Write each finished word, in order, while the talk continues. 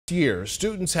year,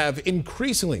 students have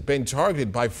increasingly been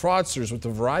targeted by fraudsters with a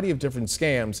variety of different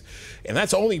scams, and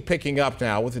that's only picking up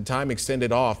now with the time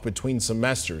extended off between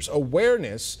semesters.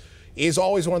 Awareness is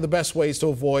always one of the best ways to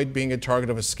avoid being a target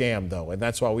of a scam, though, and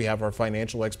that's why we have our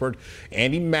financial expert,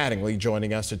 Andy Mattingly,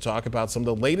 joining us to talk about some of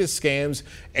the latest scams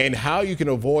and how you can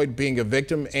avoid being a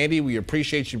victim. Andy, we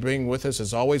appreciate you being with us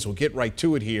as always. We'll get right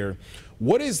to it here.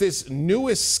 What is this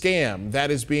newest scam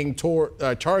that is being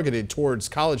targeted towards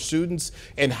college students,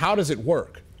 and how does it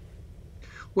work?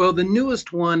 Well, the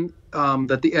newest one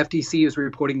that the FTC is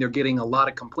reporting they're getting a lot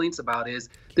of complaints about is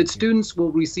that students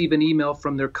will receive an email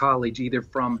from their college, either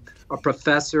from a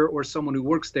professor or someone who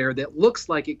works there, that looks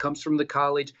like it comes from the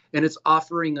college and it's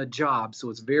offering a job. So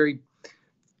it's very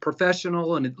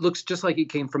professional and it looks just like it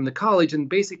came from the college. And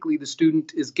basically the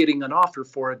student is getting an offer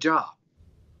for a job.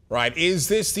 Right. Is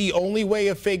this the only way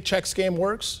a fake check scam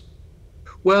works?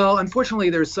 Well, unfortunately,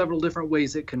 there's several different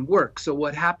ways it can work. So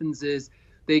what happens is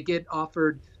they get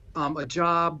offered a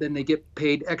job, then they get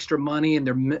paid extra money and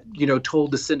they're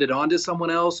told to send it on to someone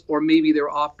else, or maybe they're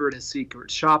offered a secret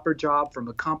shopper job from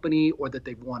a company, or that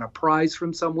they've won a prize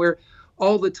from somewhere.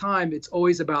 All the time, it's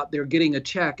always about they're getting a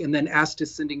check and then asked to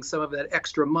sending some of that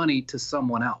extra money to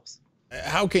someone else.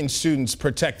 How can students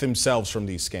protect themselves from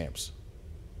these scams?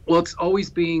 Well, it's always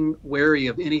being wary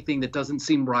of anything that doesn't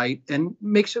seem right, and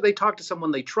make sure they talk to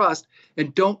someone they trust,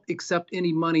 and don't accept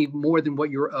any money more than what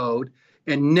you're owed,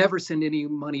 and never send any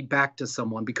money back to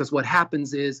someone, because what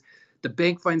happens is the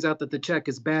bank finds out that the check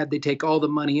is bad, they take all the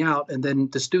money out, and then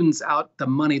the students out the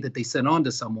money that they sent on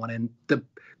to someone. And the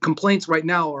complaints right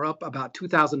now are up about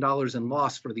 $2,000 in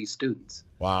loss for these students.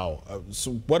 Wow.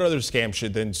 So what other scams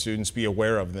should then students be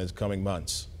aware of in the coming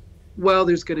months? Well,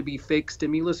 there's going to be fake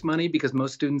stimulus money, because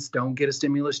most students don't get a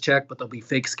stimulus check, but there'll be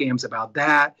fake scams about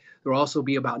that. There'll also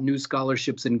be about new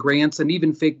scholarships and grants, and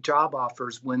even fake job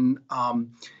offers when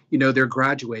they're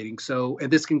graduating. So,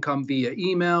 and this can come via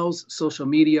emails, social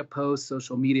media posts,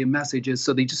 social media messages.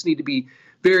 So they just need to be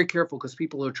very careful, because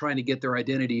people are trying to get their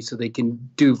identity so they can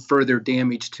do further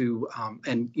damage to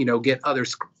and get other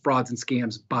frauds and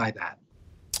scams by that.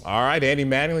 All right, Andy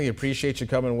Mattingly, appreciate you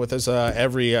coming with us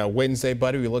every Wednesday,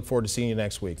 buddy. We look forward to seeing you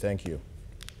next week. Thank you.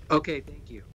 Okay, thank you.